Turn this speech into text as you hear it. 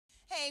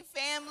Hey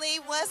family,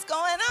 what's going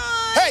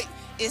on? Hey!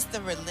 It's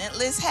the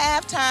Relentless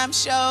Halftime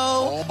Show.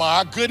 Oh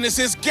my goodness,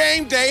 it's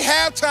game day,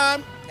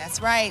 halftime. That's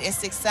right,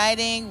 it's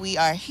exciting. We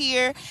are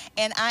here,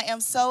 and I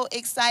am so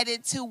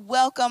excited to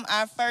welcome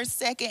our first,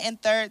 second, and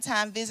third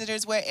time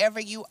visitors wherever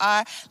you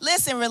are.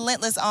 Listen,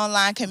 Relentless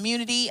Online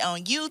Community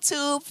on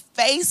YouTube,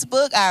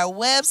 Facebook, our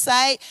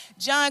website,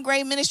 John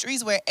Gray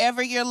Ministries,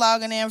 wherever you're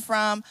logging in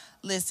from.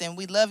 Listen,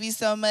 we love you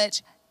so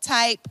much.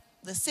 Type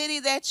the city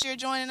that you're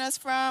joining us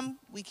from.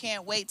 We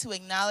can't wait to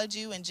acknowledge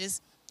you and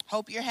just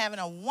hope you're having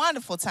a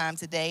wonderful time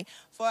today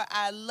for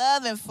our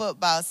Love and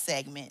Football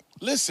segment.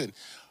 Listen,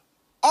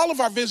 all of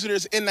our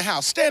visitors in the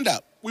house, stand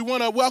up. We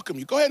want to welcome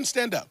you. Go ahead and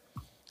stand up.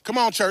 Come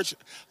on, church.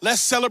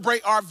 Let's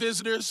celebrate our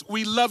visitors.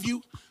 We love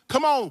you.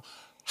 Come on.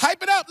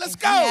 Hype it up. Let's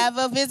go. If you have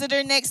a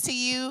visitor next to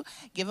you,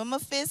 give them a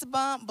fist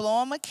bump,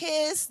 blow them a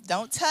kiss.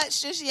 Don't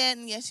touch just yet.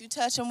 And yes, you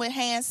touch them with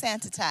hand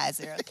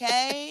sanitizer,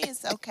 okay?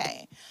 It's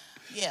okay.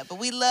 Yeah, but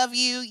we love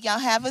you. Y'all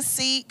have a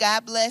seat.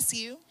 God bless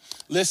you.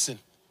 Listen,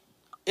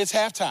 it's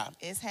halftime.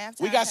 It's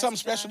halftime. We got something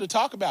special to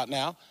talk about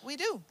now. We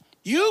do.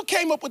 You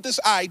came up with this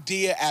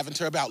idea,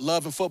 Aventer, about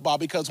love and football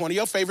because one of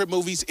your favorite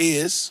movies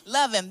is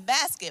Love and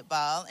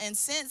Basketball. And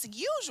since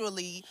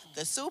usually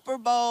the Super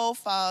Bowl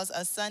falls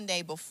a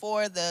Sunday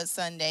before the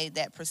Sunday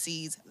that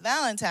precedes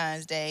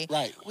Valentine's Day,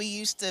 right, we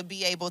used to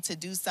be able to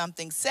do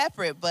something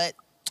separate, but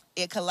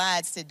it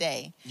collides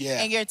today.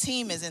 Yeah. And your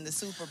team is in the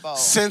Super Bowl.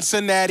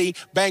 Cincinnati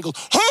Bengals.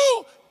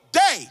 Who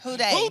day? Who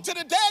day? Who to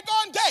the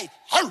daggone day?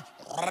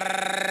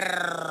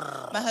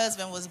 My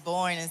husband was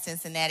born in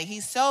Cincinnati.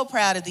 He's so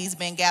proud of these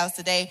Bengals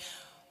today.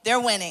 They're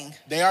winning.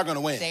 They are going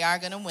to win. They are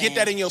going to win. Get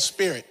that in your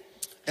spirit.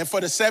 And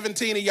for the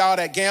 17 of y'all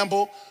that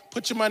gamble,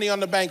 put your money on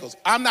the Bengals.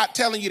 I'm not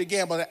telling you to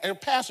gamble. A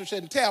pastor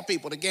shouldn't tell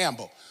people to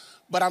gamble.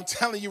 But I'm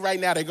telling you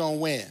right now they're going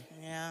to win.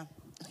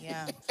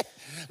 Yeah.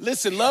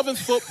 Listen, love and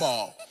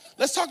football.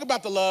 Let's talk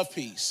about the love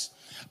piece.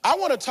 I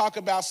want to talk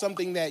about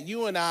something that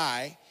you and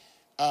I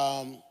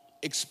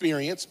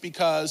experienced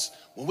because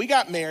when we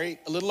got married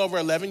a little over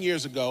 11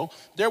 years ago,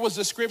 there was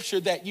a scripture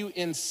that you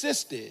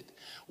insisted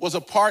was a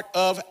part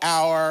of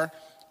our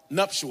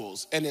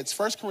nuptials. And it's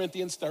 1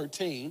 Corinthians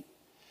 13,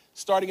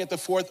 starting at the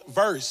 4th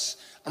verse.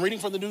 I'm reading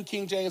from the New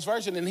King James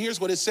Version, and here's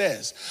what it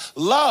says.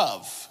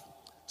 Love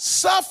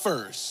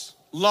suffers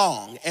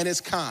long and is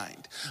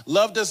kind.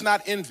 Love does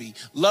not envy.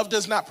 Love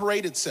does not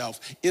parade itself,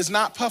 is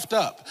not puffed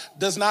up,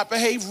 does not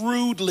behave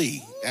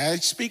rudely.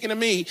 Speaking to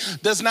me,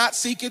 does not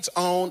seek its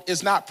own,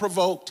 is not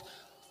provoked,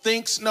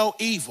 thinks no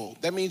evil.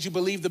 That means you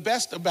believe the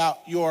best about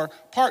your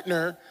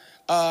partner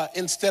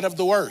instead of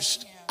the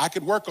worst. Yeah. I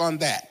could work on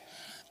that.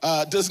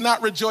 Does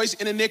not rejoice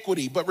in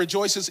iniquity, but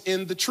rejoices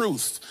in the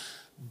truth.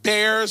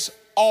 Bears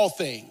all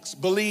things,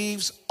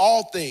 believes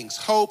all things,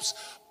 hopes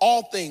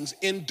all things,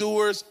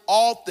 endures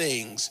all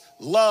things.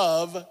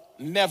 Love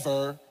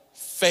never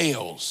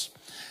fails.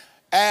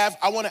 Av,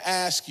 I want to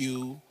ask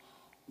you,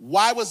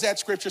 why was that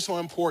scripture so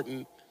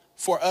important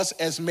for us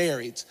as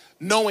marrieds,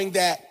 knowing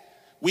that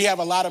we have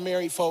a lot of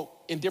married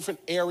folk in different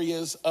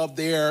areas of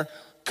their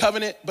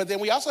covenant, but then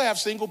we also have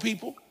single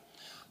people,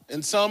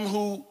 and some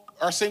who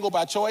are single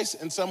by choice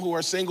and some who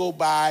are single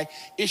by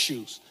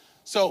issues.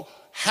 So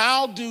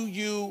how do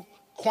you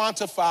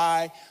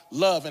quantify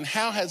love, and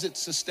how has it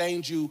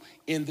sustained you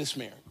in this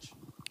marriage?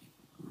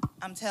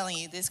 I'm telling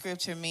you, this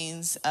scripture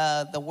means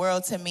the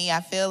world to me.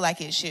 I feel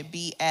like it should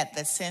be at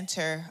the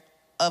center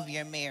of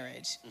your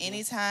marriage. Mm-hmm.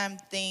 Anytime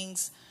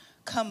things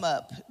come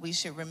up, we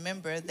should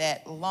remember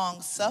that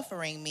long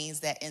suffering means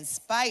that in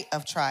spite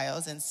of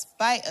trials, in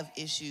spite of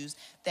issues,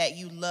 that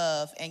you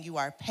love and you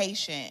are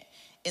patient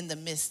in the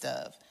midst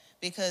of.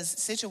 Because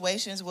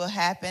situations will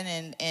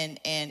happen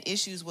and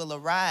issues will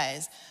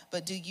arise,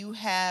 but do you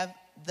have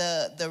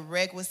the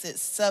requisite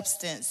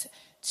substance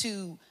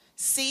to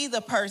see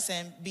the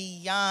person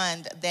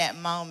beyond that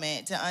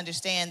moment, to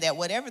understand that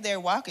whatever they're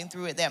walking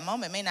through at that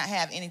moment may not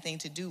have anything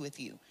to do with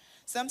you?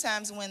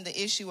 Sometimes when the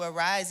issue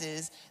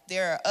arises,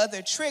 there are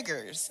other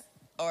triggers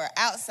or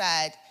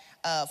outside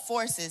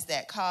forces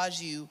that cause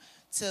you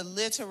to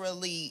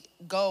literally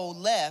go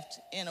left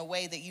in a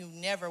way that you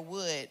never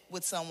would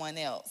with someone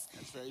else.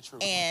 That's very true.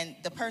 And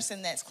the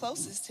person that's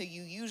closest to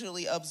you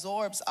usually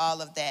absorbs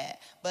all of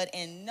that. But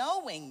in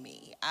knowing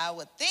me, I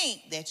would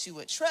think that you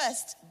would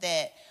trust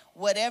that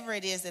whatever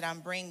it is that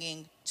I'm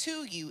bringing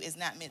to you is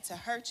not meant to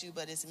hurt you,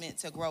 but it's meant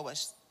to grow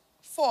us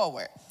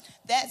forward.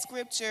 That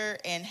scripture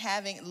and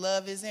having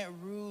love isn't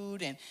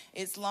rude and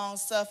it's long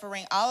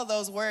suffering, all of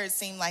those words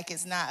seem like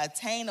it's not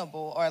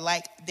attainable or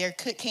like there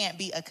can't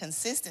be a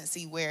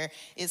consistency where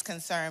it's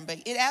concerned, but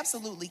it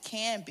absolutely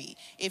can be.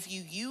 If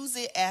you use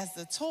it as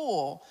the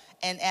tool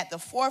and at the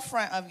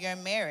forefront of your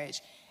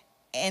marriage,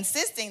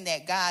 insisting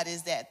that God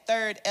is that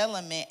third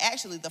element,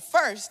 actually the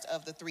first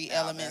of the three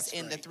elements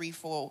in the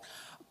threefold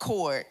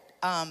chord,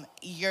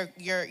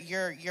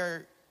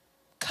 your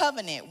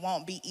covenant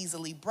won't be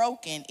easily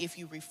broken if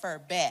you refer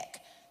back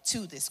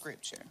to this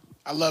scripture.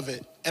 I love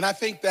it. And I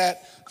think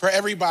that for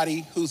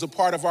everybody who's a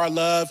part of our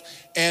Love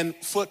and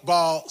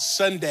Football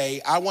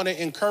Sunday, I want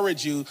to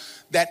encourage you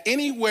that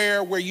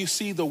anywhere where you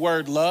see the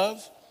word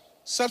love,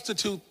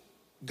 substitute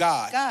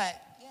God. God,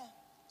 yeah.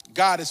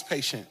 God is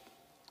patient.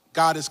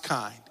 God is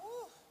kind.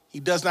 He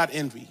does not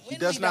envy. He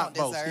does not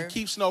boast. He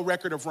keeps no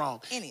record of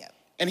wrong. Any of it.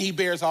 And he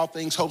bears all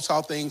things, hopes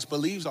all things,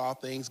 believes all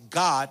things.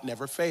 God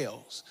never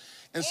fails.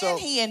 And so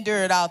he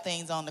endured all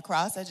things on the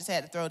cross. I just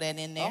had to throw that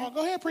in there. Oh,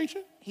 go ahead, preacher.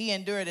 He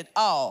endured it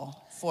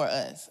all for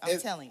us. I'm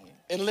telling you.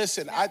 And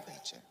listen,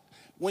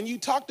 when you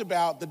talked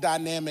about the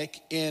dynamic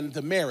in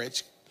the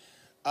marriage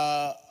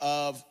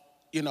of,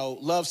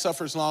 love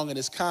suffers long and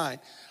is kind,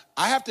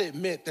 I have to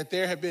admit that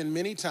there have been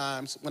many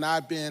times when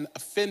I've been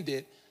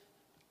offended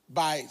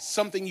by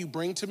something you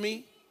bring to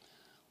me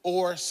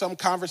or some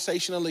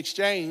conversational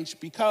exchange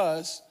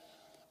because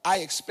I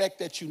expect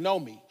that you know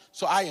me.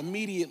 So I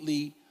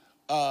immediately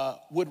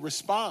would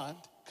respond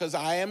because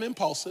I am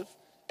impulsive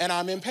and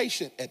I'm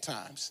impatient at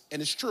times,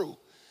 and it's true.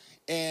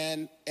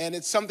 And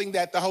it's something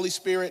that the Holy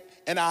Spirit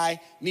and I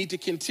need to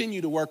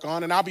continue to work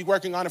on, and I'll be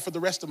working on it for the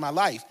rest of my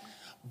life.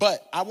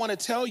 But I want to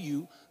tell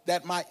you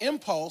that my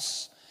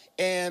impulse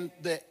and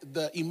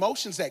the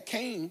emotions that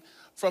came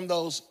from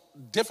those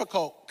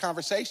difficult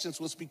conversations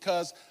was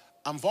because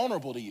I'm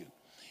vulnerable to you.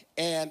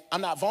 And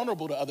I'm not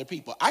vulnerable to other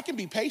people. I can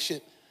be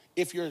patient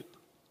if you're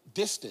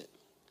distant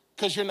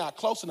because you're not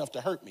close enough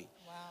to hurt me.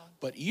 Wow.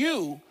 But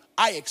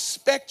I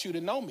expect you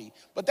to know me.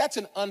 But that's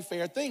an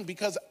unfair thing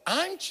because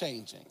I'm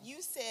changing.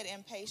 You said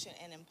impatient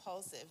and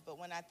impulsive, but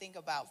when I think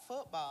about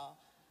football,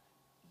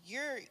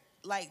 you're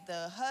like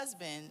the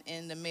husband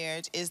in the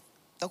marriage is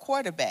the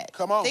quarterback.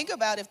 Come on. Think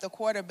about if the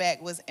quarterback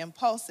was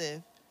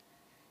impulsive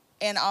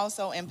and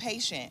also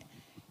impatient.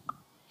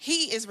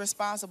 He is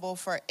responsible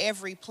for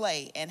every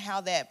play and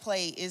how that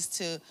play is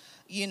to,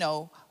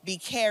 be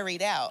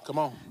carried out. Come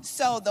on.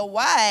 So the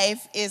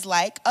wife is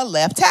like a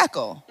left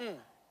tackle.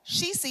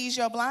 She sees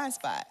your blind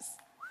spots.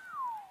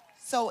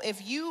 So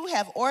if you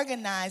have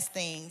organized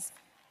things,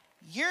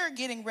 you're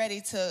getting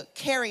ready to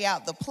carry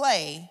out the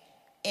play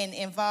and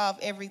involve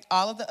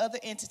all of the other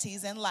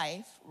entities in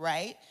life,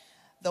 right?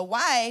 The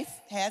wife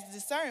has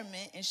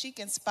discernment and she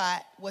can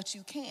spot what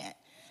you can't.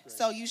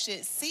 So you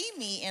should see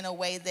me in a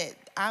way that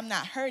I'm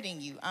not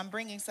hurting you. I'm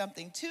bringing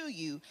something to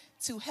you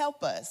to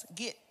help us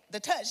get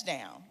the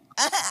touchdown.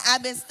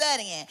 I've been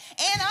studying.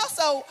 And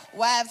also,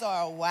 wives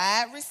are a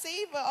wide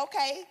receiver,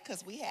 okay,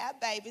 because we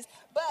have babies.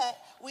 But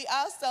we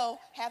also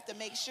have to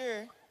make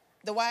sure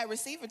the wide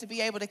receiver to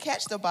be able to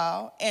catch the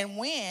ball and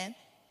win,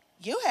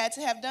 you had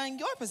to have done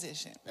your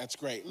position. That's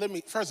great.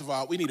 First of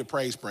all, we need a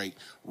praise break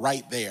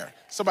right there.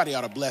 Somebody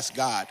ought to bless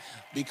God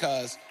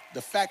because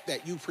the fact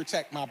that you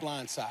protect my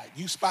blind side,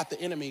 you spot the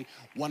enemy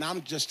when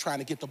I'm just trying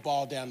to get the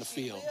ball down the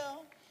field.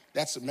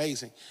 That's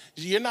amazing.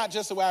 You're not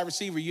just a wide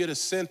receiver, you're the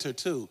center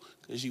too,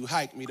 because you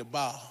hiked me the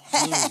ball.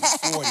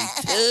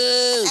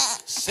 42,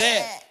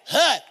 set,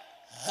 hut.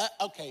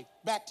 Okay,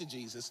 back to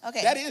Jesus.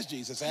 Okay. That is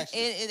Jesus, actually.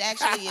 It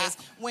actually is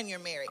when you're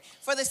married.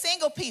 For the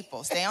single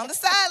people, stay on the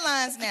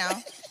sidelines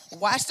now.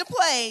 Watch the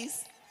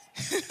plays.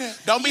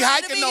 Don't be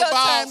hiking no balls. It's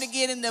your turn to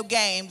get in the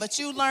game, but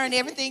you learn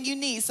everything you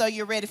need so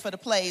you're ready for the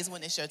plays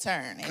when it's your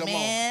turn. Amen? Come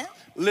on.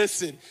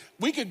 Listen,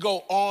 we could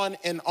go on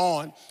and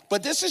on,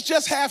 but this is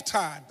just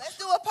halftime. Let's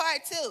do a part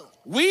 2.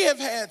 We have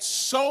had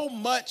so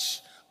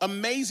much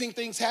amazing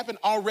things happen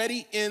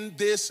already in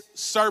this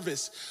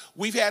service.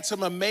 We've had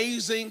some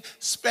amazing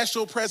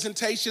special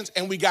presentations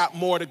and we got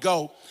more to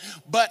go.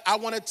 But I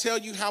want to tell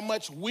you how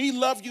much we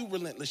love you,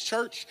 Relentless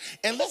Church,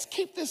 and let's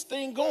keep this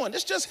thing going.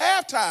 It's just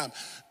halftime.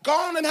 Go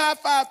on and high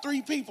five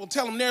 3 people.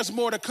 Tell them there's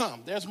more to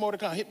come. There's more to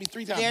come. Hit me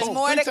 3 times. There's Boom,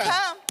 more 3 to times.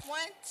 come. 1,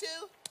 2,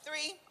 3.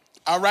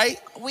 All right.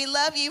 We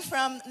love you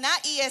from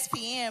not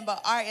ESPN,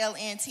 but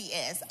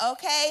RLNTS,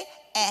 okay?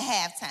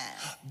 At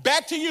halftime.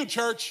 Back to you,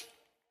 church.